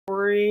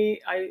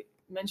story I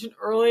mentioned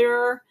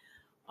earlier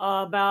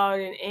about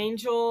an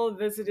angel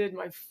visited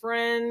my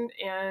friend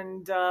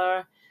and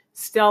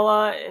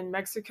Stella in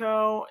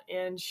Mexico,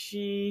 and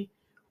she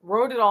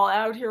wrote it all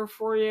out here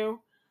for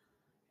you.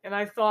 And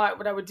I thought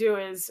what I would do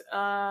is,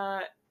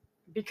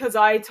 because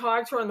I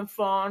talked to her on the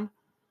phone,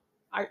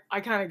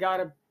 I kind of got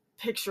a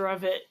picture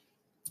of it.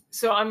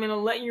 So I'm going to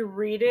let you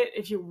read it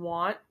if you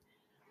want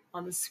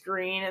on the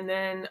screen, and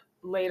then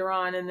later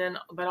on,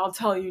 but I'll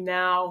tell you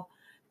now.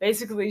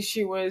 Basically,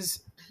 she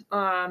was,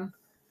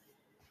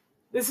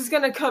 this is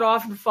going to cut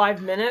off in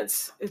 5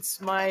 minutes. It's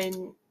my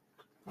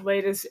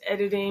latest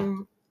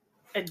editing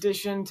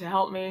addition to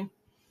help me.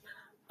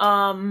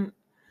 So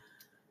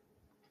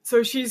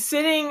she's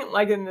sitting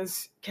like in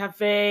this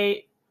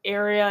cafe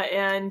area,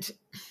 and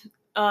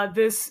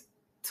this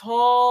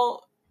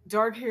tall,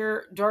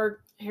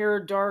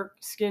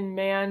 dark-skinned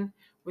man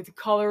with a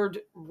colored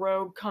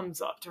robe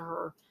comes up to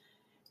her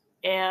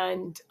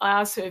and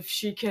asks if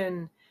she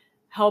can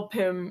help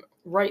him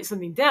write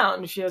something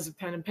down. She has a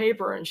pen and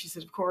paper, and she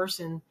said, of course.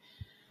 And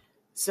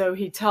so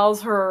he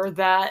tells her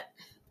that,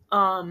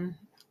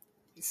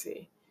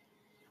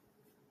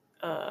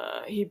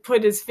 he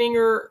put his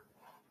finger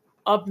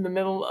up in the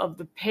middle of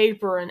the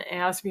paper and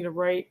asked me to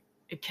write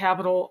a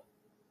capital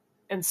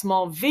and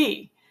small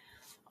V.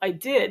 I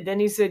did. Then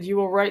he said, you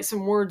will write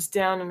some words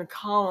down in a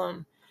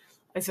column.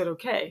 I said,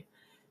 okay.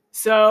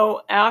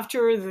 So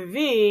after the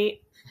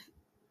V,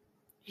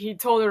 he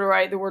told her to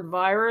write the word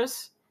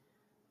virus,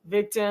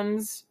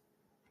 victims,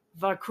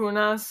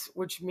 vacunas,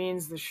 which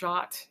means the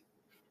shot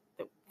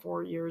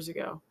 4 years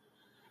ago.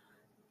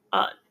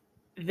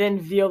 Then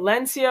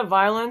violencia,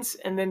 violence,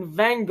 and then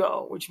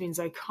vengo, which means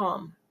I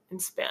come in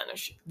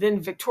Spanish.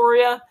 Then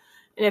Victoria,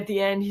 and at the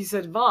end he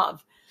said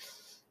Vav.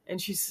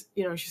 And she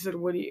said,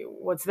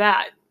 what's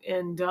that?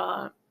 And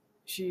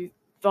she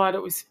thought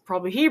it was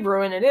probably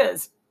Hebrew, and it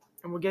is.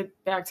 And we'll get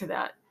back to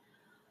that.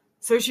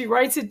 So she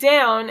writes it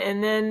down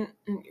and then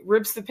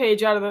rips the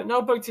page out of the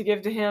notebook to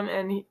give to him.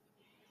 And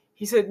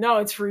he said, no,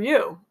 it's for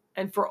you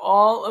and for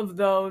all of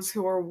those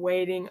who are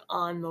waiting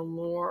on the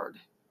Lord.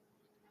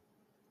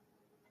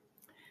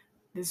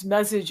 This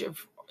message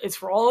is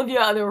for all of you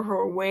out there who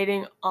are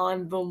waiting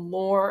on the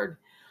Lord.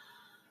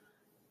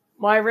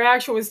 My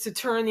reaction was to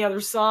turn the other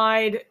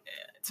side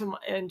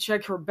and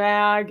check her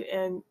bag.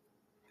 And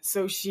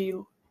so she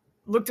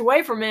looked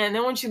away from it. And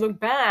then when she looked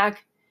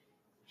back,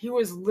 he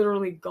was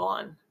literally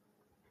gone.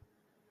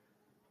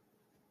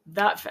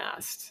 That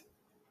fast.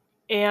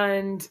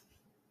 And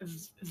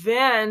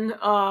then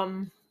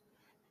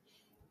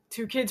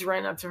 2 kids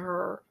ran up to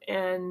her,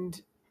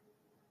 and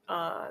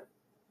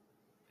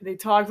they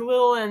talked a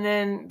little, and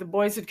then the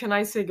boy said, can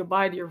I say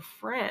goodbye to your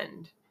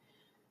friend?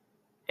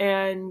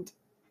 And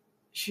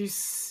she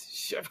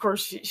of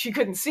course, she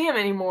couldn't see him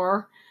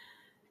anymore.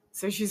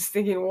 So she's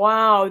thinking,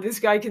 wow, this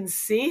guy can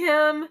see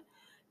him.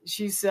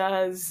 She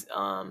says,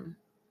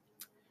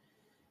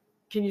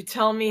 can you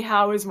tell me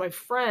how is my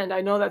friend?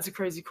 I know that's a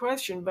crazy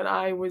question, but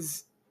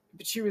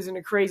she was in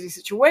a crazy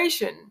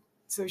situation.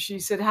 So she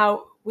said,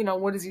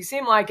 what does he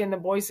seem like? And the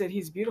boy said,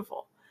 he's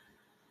beautiful.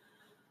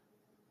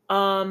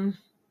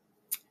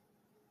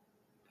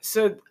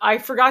 So I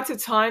forgot to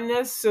time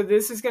this. So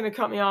this is going to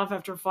cut me off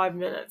after 5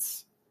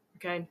 minutes.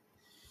 Okay.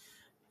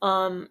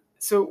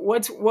 So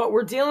what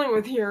we're dealing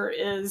with here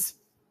is,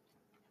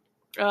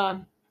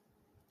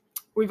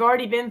 we've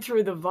already been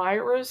through the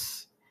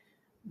virus,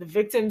 the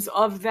victims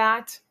of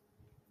that,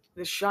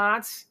 the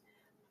shots,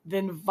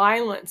 then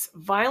violence.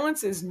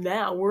 Violence is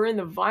now. We're in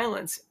the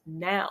violence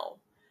now.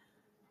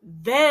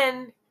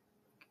 Then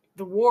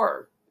the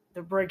war,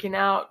 they're breaking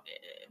out.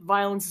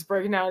 Violence is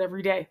breaking out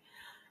every day.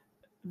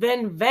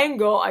 Then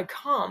vengo, I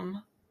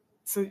come.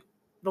 So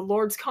the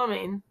Lord's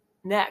coming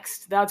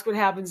next. That's what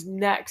happens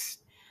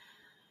next.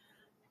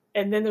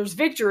 And then there's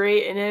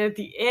victory. And then at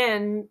the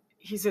end,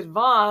 he said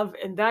Vav,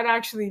 and that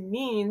actually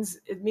means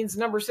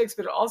number 6,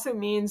 but it also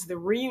means the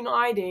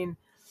reuniting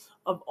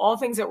of all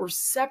things that were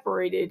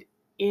separated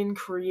in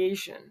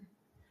creation.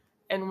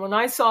 And when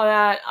I saw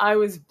that, I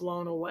was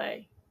blown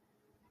away,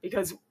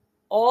 because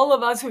all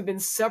of us who've been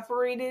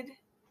separated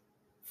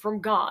from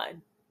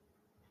God,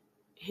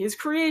 his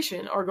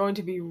creation, are going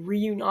to be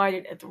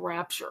reunited at the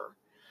rapture.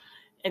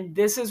 And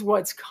this is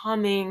what's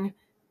coming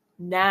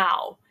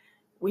now.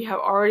 We have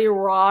already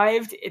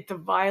arrived at the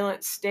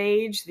violent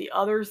stage. The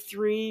other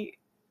 3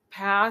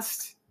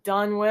 passed,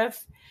 done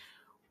with.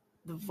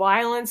 The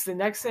violence, the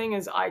next thing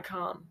is I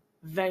come,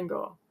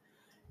 vengo.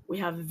 We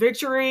have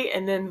victory,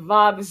 and then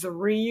Vav is the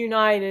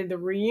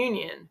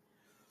reunion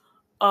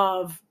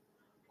of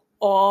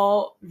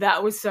all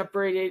that was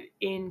separated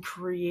in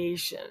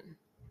creation.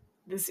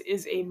 This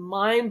is a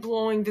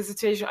mind-blowing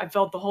visitation. I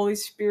felt the Holy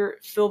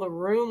Spirit fill the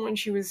room when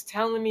she was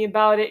telling me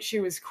about it. She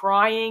was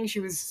crying.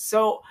 She was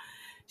so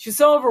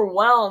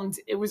overwhelmed.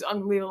 It was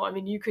unbelievable. I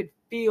mean, you could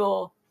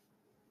feel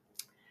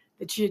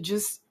that she had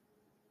just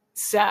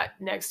sat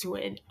next to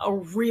a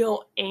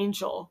real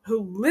angel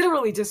who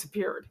literally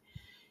disappeared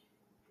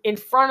in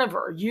front of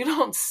her. You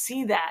don't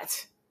see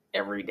that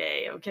every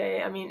day,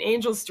 okay? I mean,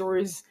 angel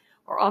stories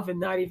are often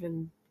not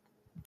even